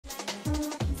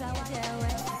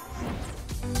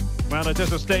Well, it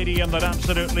is a stadium that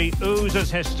absolutely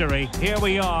oozes history. Here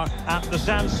we are at the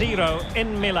San Siro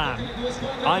in Milan.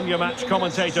 I'm your match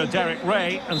commentator, Derek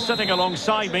Ray, and sitting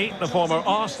alongside me, the former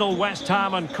Arsenal, West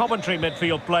Ham and Coventry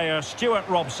midfield player, Stuart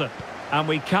Robson. And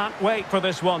we can't wait for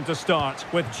this one to start,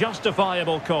 with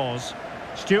justifiable cause.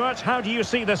 Stuart, how do you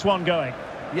see this one going?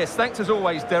 Yes, thanks as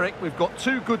always, Derek. We've got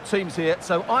two good teams here,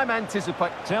 so I'm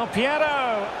anticipating... Del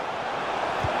Piero!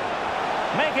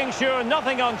 Making sure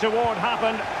nothing untoward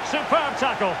happened. Superb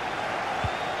tackle.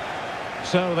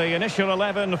 So the initial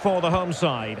 11 for the home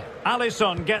side.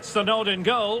 Alisson gets the nod in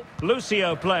goal.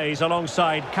 Lucio plays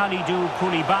alongside Kalidou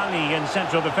Koulibaly in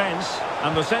central defence.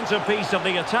 And the centrepiece of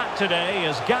the attack today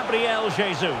is Gabriel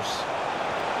Jesus.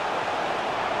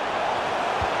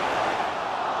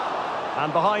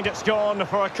 And behind it's gone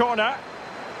for a corner.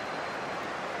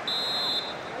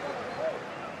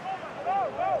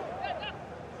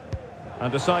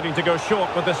 And deciding to go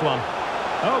short with this one.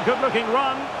 Oh, good-looking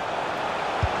run.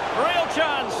 Real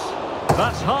chance.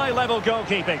 That's high-level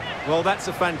goalkeeping. Well, that's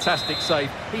a fantastic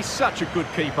save. He's such a good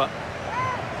keeper.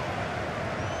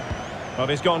 But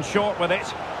he's gone short with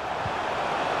it.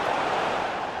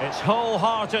 It's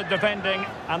wholehearted defending,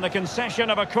 and the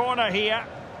concession of a corner here.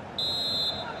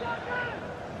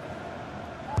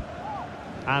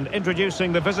 And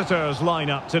introducing the visitors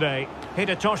lineup today.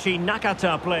 Hidetoshi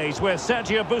Nakata plays with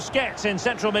Sergio Busquets in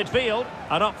central midfield.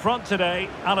 And up front today,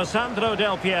 Alessandro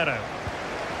Del Piero.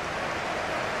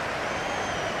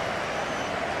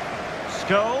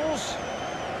 Scholes.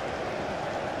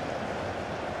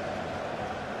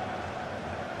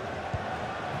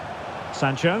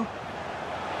 Sancho.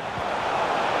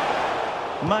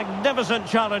 Magnificent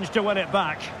challenge to win it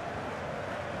back.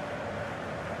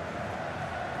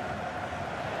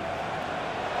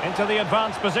 Into the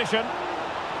advanced position.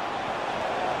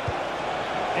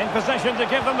 In position to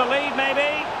give them the lead,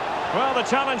 maybe. Well, the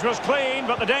challenge was clean,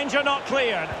 but the danger not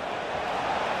cleared.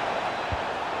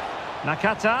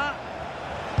 Nakata.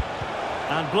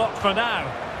 And blocked for now.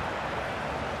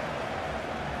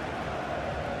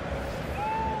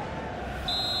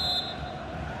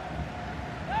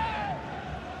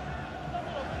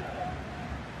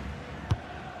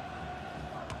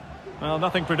 Well,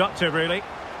 nothing productive, really.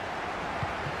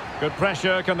 Good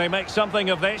pressure, can they make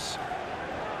something of this?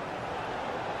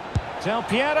 Del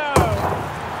Piero!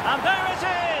 And there it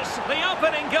is! The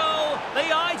opening goal,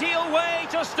 the ideal way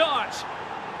to start.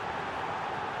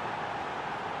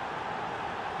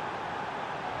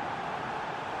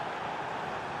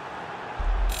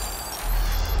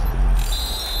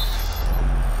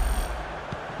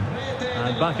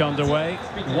 And back underway,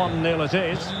 1-0 it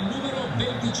is. Numero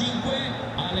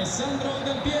 25, Alessandro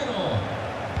Del Piero.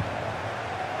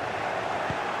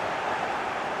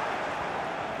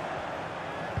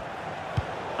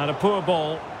 And a poor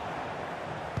ball.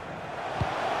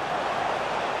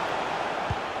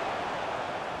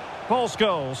 Paul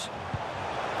Scholes.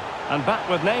 And back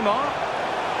with Neymar.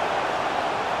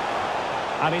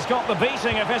 And he's got the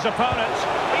beating of his opponent.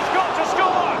 He's got to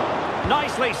score!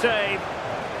 Nicely saved.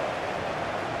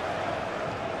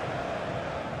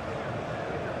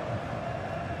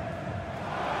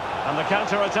 And the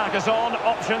counter-attack is on.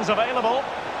 Options available.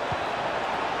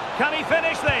 Can he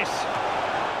finish this?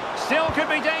 Still could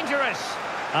be dangerous.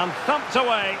 And thumped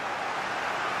away.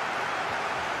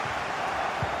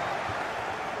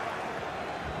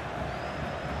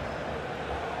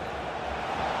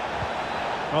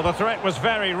 Well, the threat was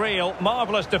very real.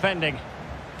 Marvellous defending.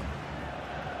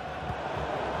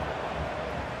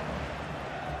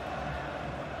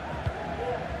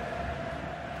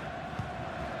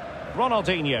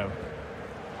 Ronaldinho.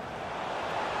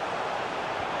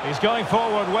 He's going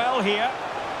forward well here.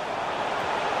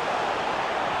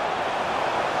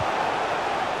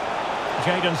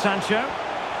 Jadon Sancho.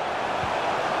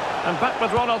 And back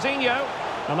with Ronaldinho.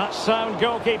 And that's sound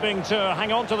goalkeeping to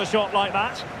hang on to the shot like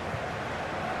that.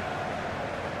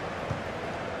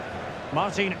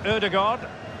 Martin Ødegaard.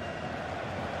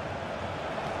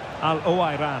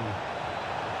 Al-Owairan.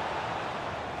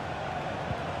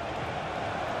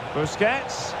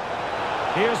 Busquets.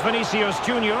 Here's Vinicius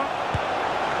Junior.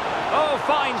 Oh,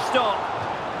 fine stop.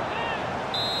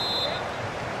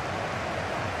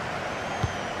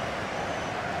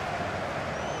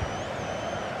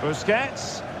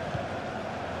 Busquets.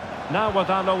 Now with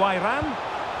Al-Owairan.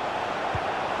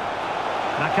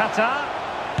 Nakata.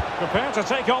 Prepared to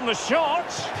take on the shot.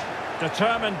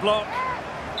 Determined block.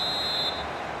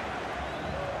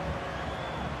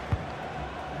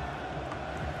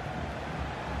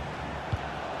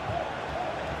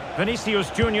 Vinicius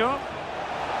Junior.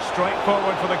 Straight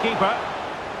forward for the keeper.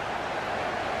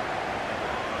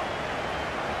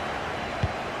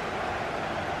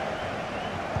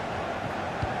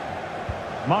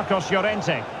 Marcos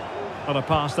Llorente. On a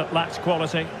pass that lacks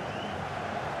quality.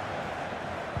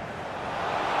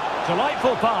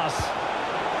 Delightful pass.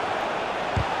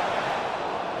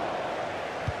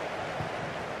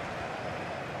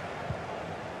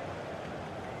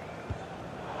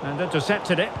 And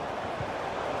intercepted it.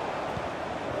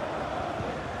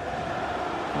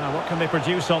 Now, what can they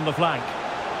produce on the flank?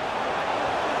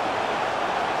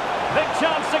 Big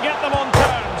chance to get them on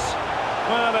terms.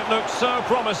 Well, it looked so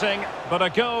promising, but a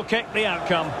goal kicked the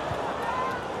outcome.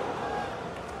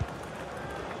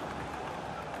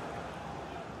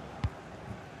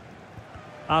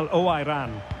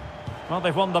 Al-Owairan. Well,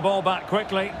 they've won the ball back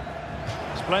quickly.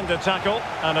 Splendid tackle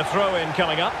and a throw-in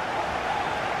coming up.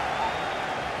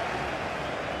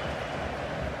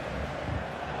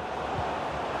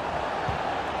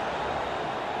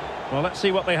 Well, let's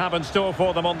see what they have in store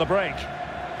for them on the break.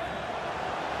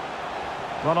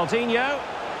 Ronaldinho.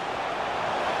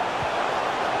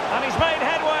 And he's made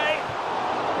headway.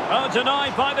 Oh,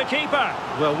 denied by the keeper.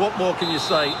 Well, what more can you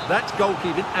say? That's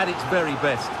goalkeeping at its very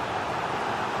best.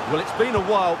 Well, it's been a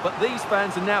while, but these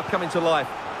fans are now coming to life.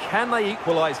 Can they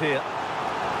equalise here?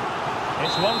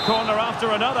 It's one corner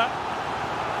after another.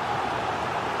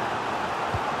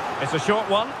 It's a short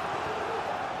one.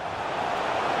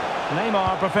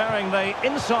 Neymar preferring the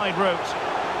inside route.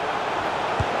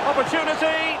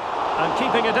 Opportunity, and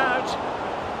keeping it out.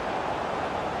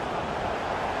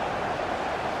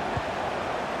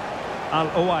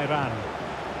 Al-Owairan.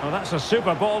 Oh, that's a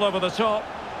super ball over the top.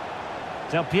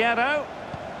 Del Piero.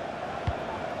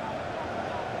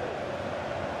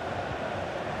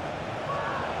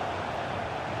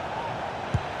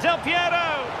 Del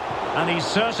Piero! And he's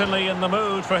certainly in the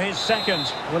mood for his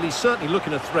second. Well, he's certainly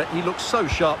looking a threat. He looks so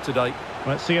sharp today.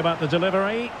 Let's see about the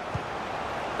delivery.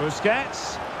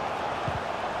 Busquets.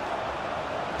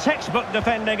 Textbook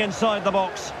defending inside the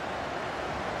box.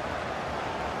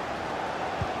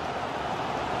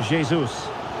 Jesus.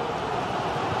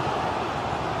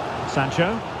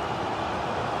 Sancho.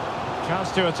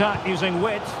 Chance to attack using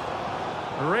width.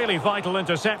 Really vital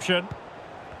interception.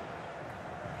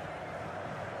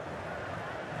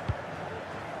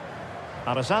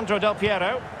 Alessandro Del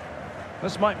Piero.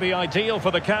 This might be ideal for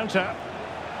the counter.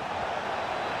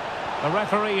 The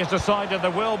referee has decided there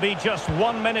will be just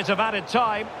 1 minute of added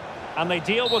time, and they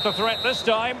deal with the threat this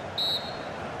time.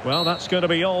 Well, that's going to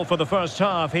be all for the first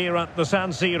half here at the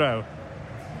San Siro.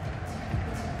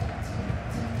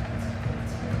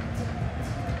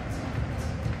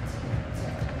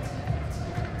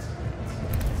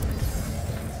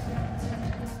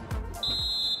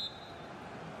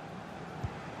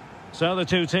 So the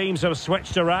two teams have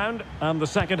switched around, and the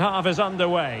second half is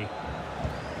underway.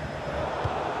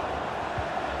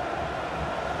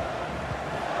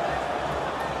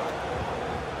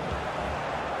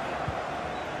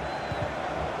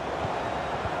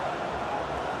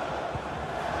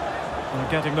 They're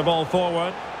getting the ball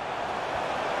forward.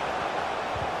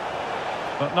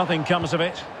 But nothing comes of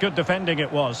it. Good defending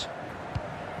it was.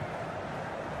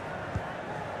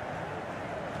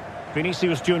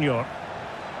 Vinicius Junior.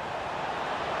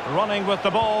 Running with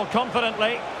the ball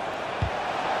confidently.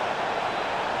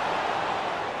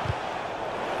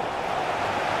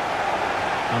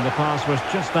 And the pass was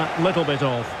just that little bit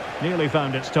off. Nearly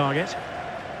found its target.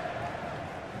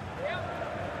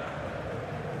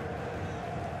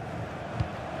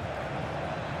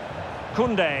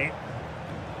 Koundé.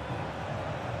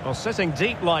 Well, sitting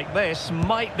deep like this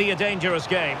might be a dangerous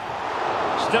game.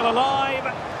 Still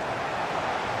alive.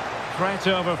 Threat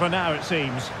over for now, it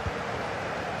seems.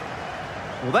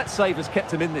 Well, that save has kept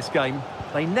them in this game.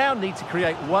 They now need to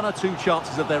create 1 or 2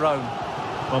 chances of their own.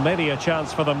 Well, maybe a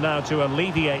chance for them now to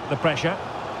alleviate the pressure.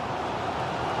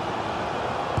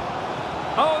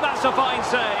 Oh, that's a fine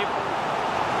save.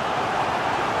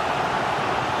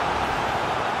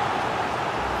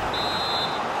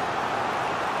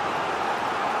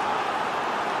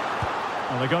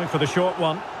 Well, they're going for the short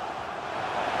one.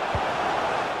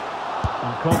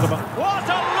 And called them up. What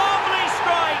a lovely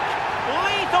strike!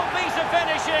 Lethal piece of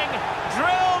finishing,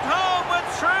 drilled home with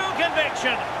true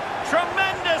conviction.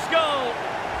 Tremendous goal.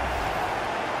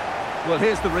 Well,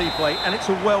 here's the replay, and it's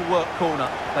a well-worked corner.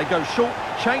 They go short,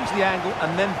 change the angle,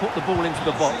 and then put the ball into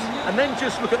the box. And then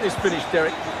just look at this finish,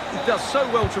 Derek. He does so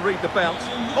well to read the bounce.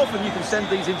 Often you can send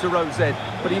these into row Z,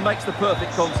 but he makes the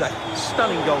perfect contact.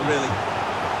 Stunning goal, really.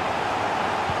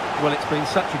 Well, it's been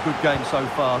such a good game so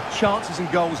far. Chances and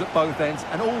goals at both ends,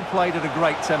 and all played at a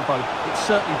great tempo. It's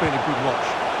certainly been a good watch.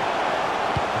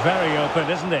 Very open,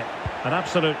 isn't it? An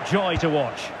absolute joy to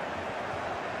watch.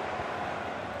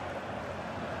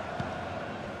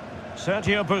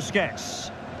 Sergio Busquets.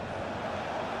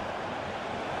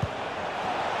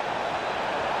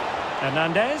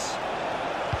 Hernandez.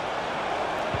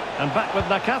 And back with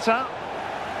Nakata.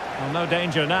 Well, no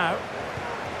danger now.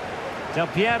 Del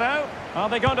Piero. Are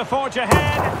they going to forge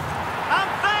ahead? And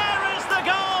there is the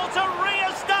goal to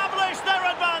re-establish their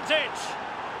advantage.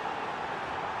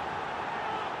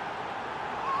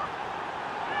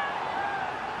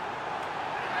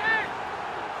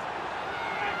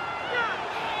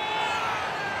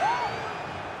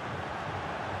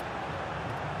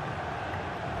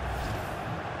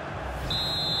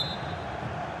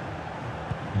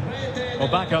 Well,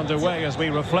 back underway as we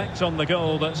reflect on the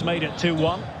goal that's made it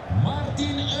 2-1.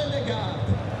 Martin Odegaard.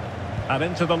 And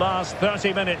into the last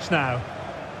 30 minutes now.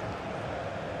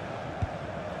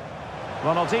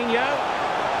 Ronaldinho.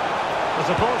 The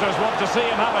supporters want to see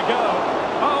him have a go.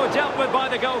 Oh, dealt with by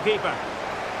the goalkeeper.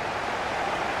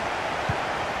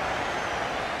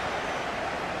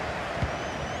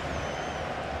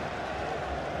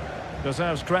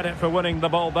 Deserves credit for winning the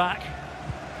ball back.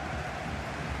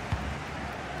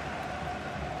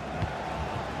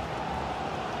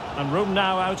 And room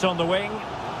now out on the wing.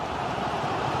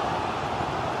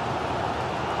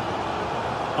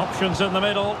 Options in the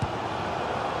middle.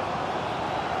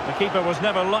 The keeper was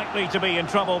never likely to be in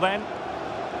trouble then.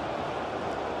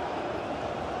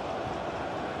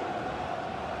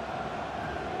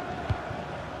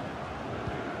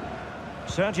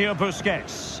 Sergio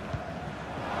Busquets.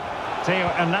 Theo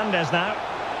Hernandez now.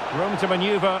 Room to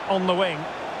manoeuvre on the wing.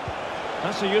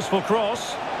 That's a useful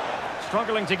cross.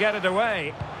 Struggling to get it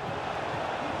away.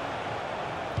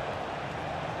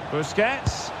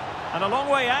 Busquets. And a long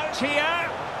way out here.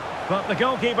 But the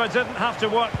goalkeeper didn't have to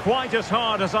work quite as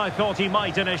hard as I thought he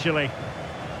might initially.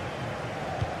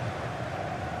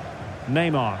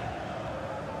 Neymar.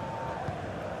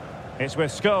 It's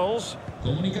with Scholes.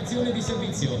 Comunicazione di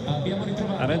servizio. Abbiamo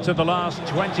ritrovato. And into the last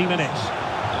 20 minutes.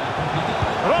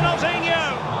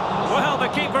 Ronaldinho! Well, the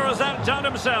keeper has outdone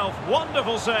himself.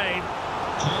 Wonderful save.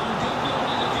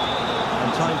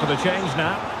 And time for the change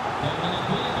now.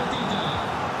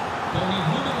 Con il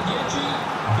numero 10,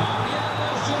 Gabriel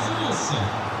Jesus.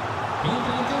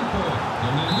 Entra in campo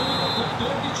con il numero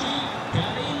 14,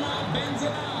 Karim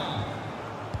Benzema.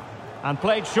 And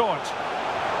played short.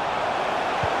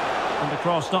 And the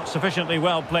cross not sufficiently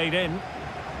well played in.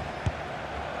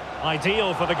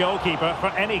 Ideal for the goalkeeper, for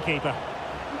any keeper.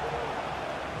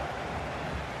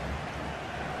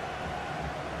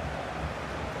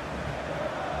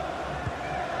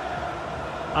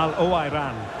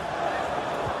 Al-Owairan.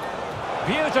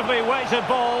 Beautifully weighted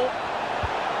ball.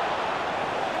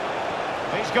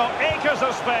 He's got acres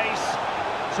of space.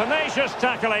 Tenacious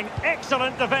tackling.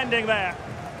 Excellent defending there.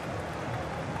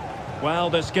 Well,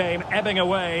 this game ebbing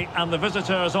away and the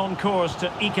visitors on course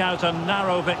to eke out a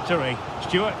narrow victory.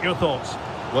 Stuart, your thoughts?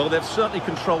 Well, they've certainly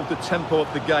controlled the tempo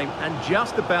of the game and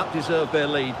just about deserved their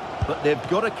lead. But they've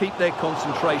got to keep their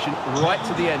concentration right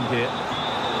to the end here.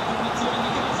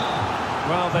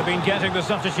 Well, they've been getting the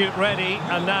substitute ready,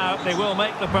 and now they will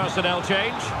make the personnel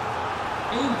change.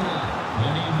 Entra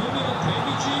con il numero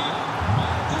 13,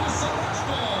 Marcus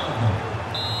Rashford.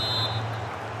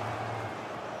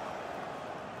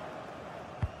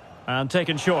 And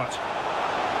taken short.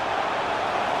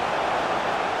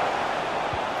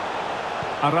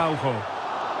 Araujo.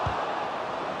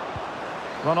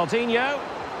 Ronaldinho.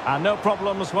 And no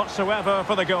problems whatsoever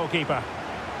for the goalkeeper.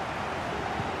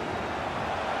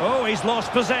 Oh, he's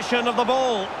lost possession of the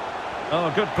ball.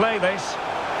 Oh, good play this.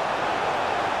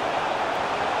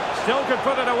 Still could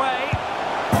put it away.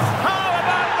 How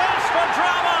about this for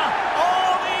drama?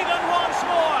 All even once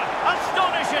more.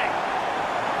 Astonishing.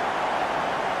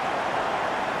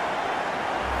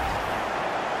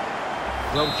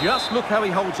 Well, just look how he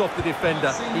holds off the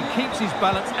defender. He keeps his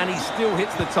balance and he still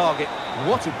hits the target.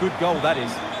 What a good goal that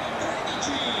is.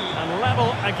 And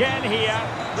level again here.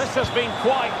 This has been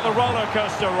quite the roller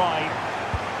coaster ride.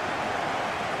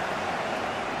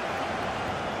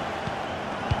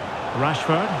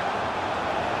 Rashford.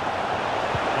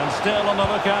 And still on the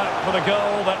lookout for the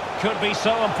goal that could be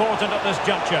so important at this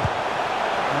juncture.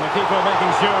 And the keeper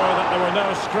making sure that there were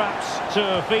no scraps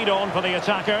to feed on for the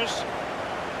attackers.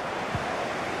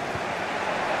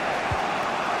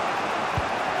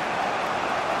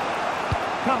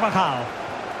 Carvajal.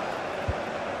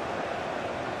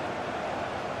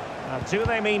 Now, do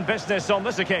they mean business on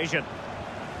this occasion?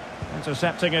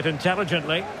 Intercepting it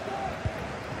intelligently.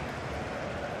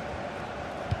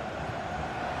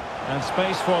 And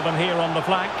space for them here on the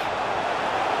flank.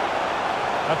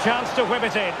 A chance to whip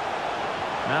it in.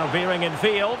 Now veering in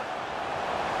field.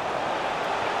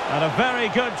 And a very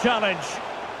good challenge.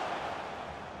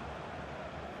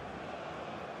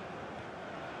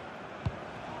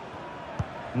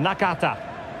 Nakata.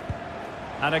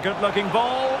 And a good-looking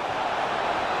ball.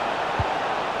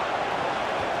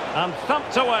 And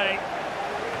thumped away.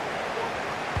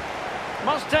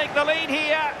 Must take the lead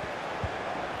here.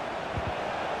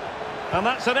 And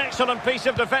that's an excellent piece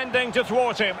of defending to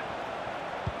thwart him.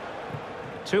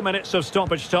 2 minutes of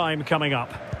stoppage time coming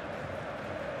up.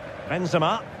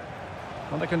 Benzema.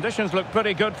 Well, the conditions look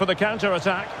pretty good for the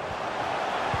counter-attack.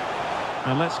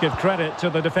 And let's give credit to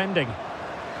the defending.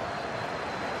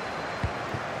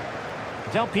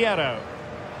 Del Piero.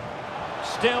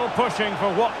 Still pushing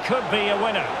for what could be a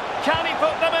winner. Can he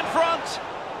put them in front?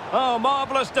 Oh,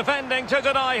 marvellous defending to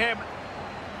deny him.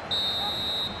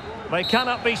 They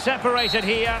cannot be separated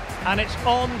here, and it's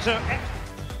on to...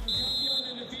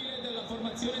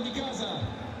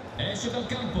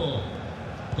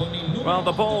 Well,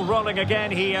 the ball rolling again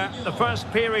here, the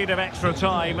first period of extra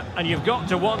time, and you've got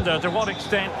to wonder to what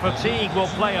extent fatigue will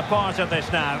play a part of this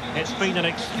now. It's been an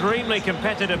extremely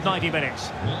competitive 90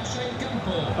 minutes.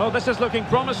 Oh, this is looking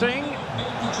promising.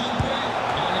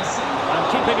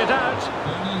 And keeping it out.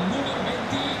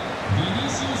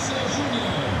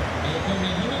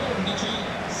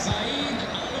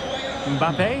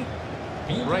 Mbappe,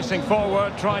 racing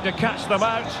forward, trying to catch them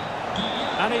out.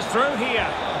 And he's through here.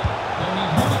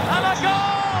 And a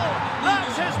goal!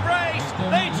 That's his brace!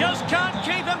 They just can't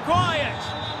keep him quiet!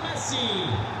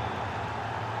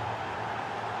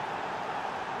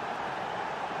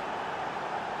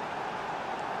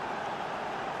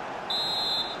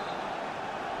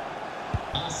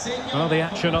 Well, the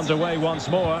action underway once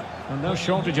more, and no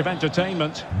shortage of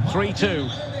entertainment. 3-2.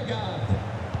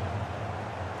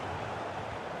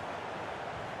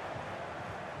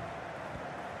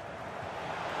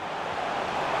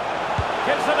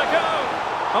 Gives it a go.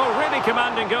 Oh, really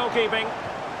commanding goalkeeping.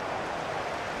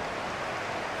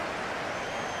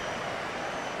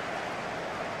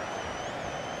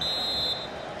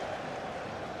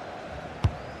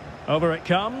 Over it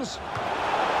comes.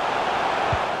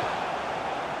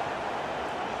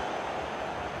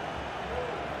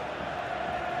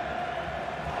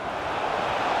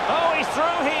 Oh, he's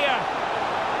through here.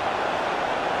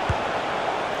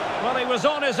 Well, he was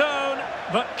on his own,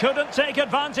 but couldn't take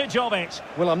advantage of it.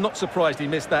 Well, I'm not surprised he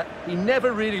missed that. He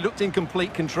never really looked in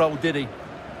complete control, did he?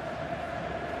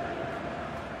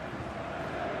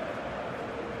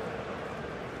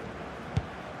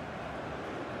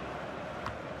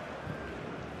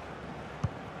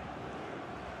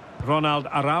 Ronald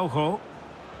Araujo.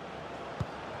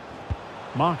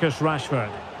 Marcus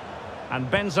Rashford. And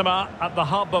Benzema at the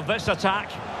hub of this attack.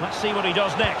 Let's see what he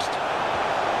does next.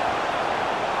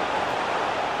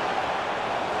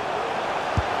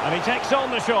 And he takes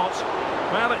on the shot.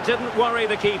 Well, it didn't worry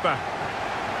the keeper.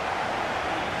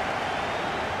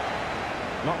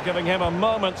 Not giving him a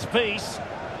moment's peace.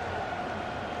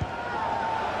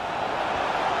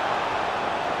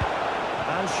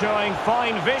 And showing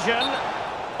fine vision.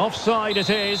 Offside it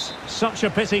is. Such a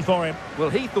pity for him.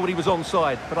 Well, he thought he was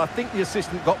onside, but I think the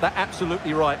assistant got that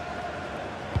absolutely right.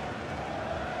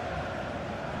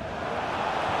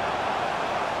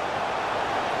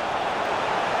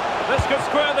 This could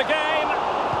square the game.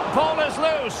 Ball is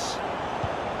loose.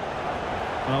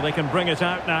 Well, they can bring it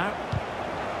out now.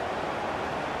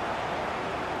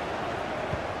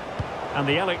 And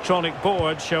the electronic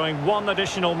board showing 1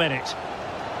 additional minute.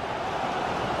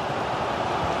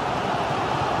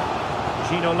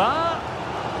 Ginola.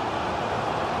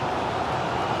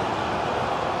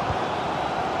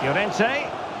 Llorente.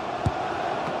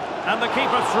 And the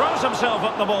keeper throws himself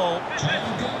at the ball.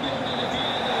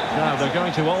 Now they're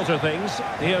going to alter things.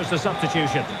 Here's the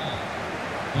substitution.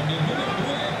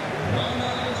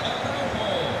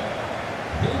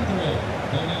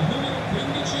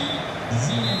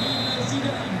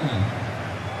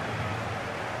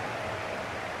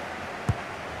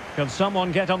 Can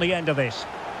someone get on the end of this?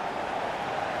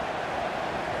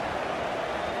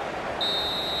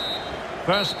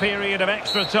 First period of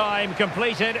extra time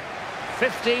completed.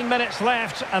 15 minutes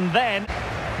left, and then...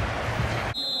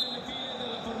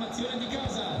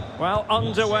 Well,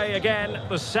 underway again,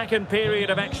 the second period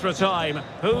of extra time.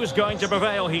 Who's going to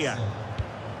prevail here?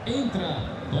 Space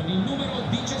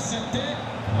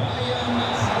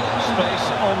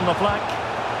on the flank.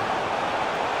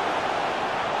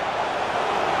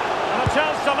 And a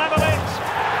chance to level it.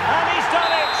 And he's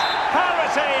done it.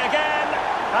 Parity again.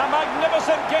 A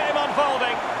magnificent game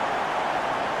unfolding.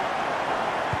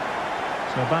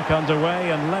 So back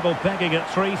underway and level pegging at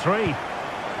 3-3.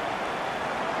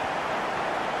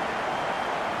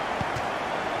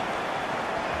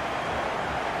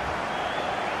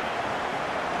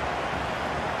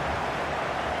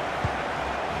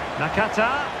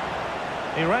 Nakata.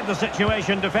 He read the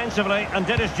situation defensively and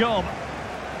did his job.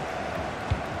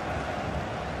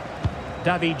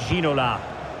 David Ginola.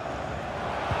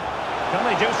 Can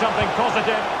they do something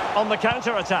positive on the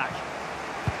counter-attack?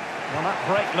 Well, that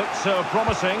break looked so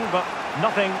promising, but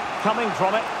nothing coming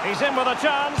from it. He's in with a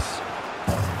chance.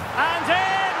 And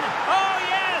in! Oh,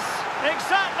 yes!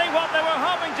 Exactly what they were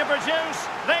hoping to produce.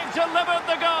 They've delivered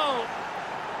the goal.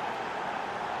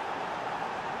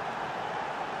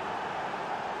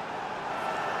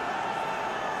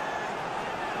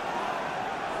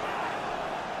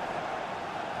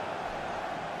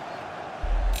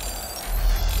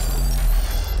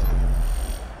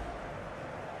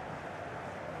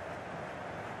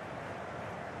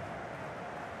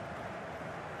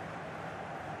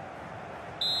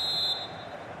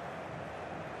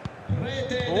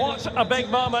 What a big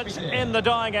moment in the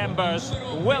dying embers.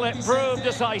 Will it prove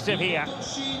decisive here?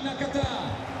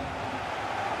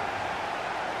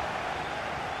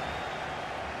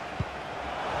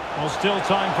 Well, still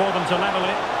time for them to level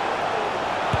it.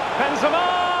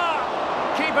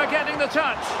 Benzema! Keeper getting the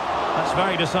touch. That's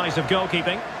very decisive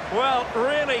goalkeeping. Well,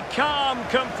 really calm,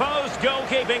 composed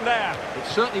goalkeeping there. It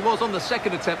certainly was on the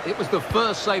second attempt. It was the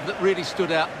first save that really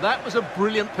stood out. That was a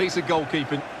brilliant piece of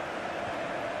goalkeeping.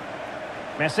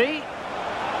 Messi.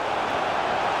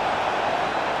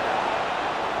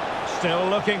 Still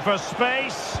looking for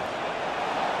space.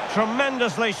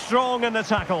 Tremendously strong in the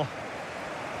tackle.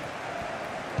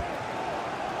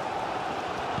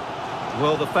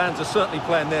 Well, the fans are certainly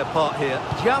playing their part here.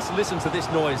 Just listen to this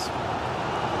noise.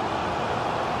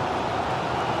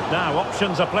 Now,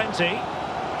 options are plenty.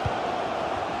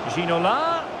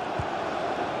 Ginola.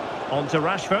 On to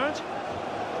Rashford.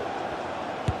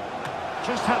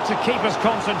 Just had to keep his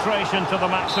concentration to the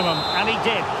maximum, and he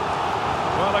did.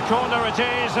 Well, a corner it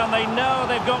is, and they know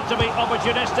they've got to be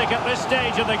opportunistic at this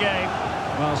stage of the game.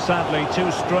 Well, sadly,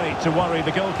 too straight to worry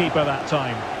the goalkeeper that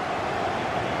time.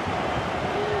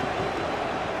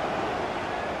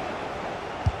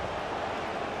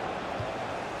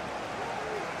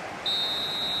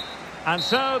 And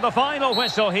so, the final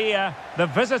whistle here. The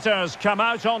visitors come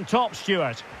out on top,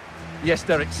 Stuart. Yes,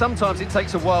 Derek, sometimes it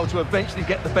takes a while to eventually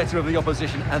get the better of the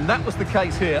opposition, and that was the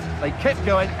case here. They kept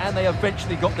going and they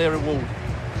eventually got their reward.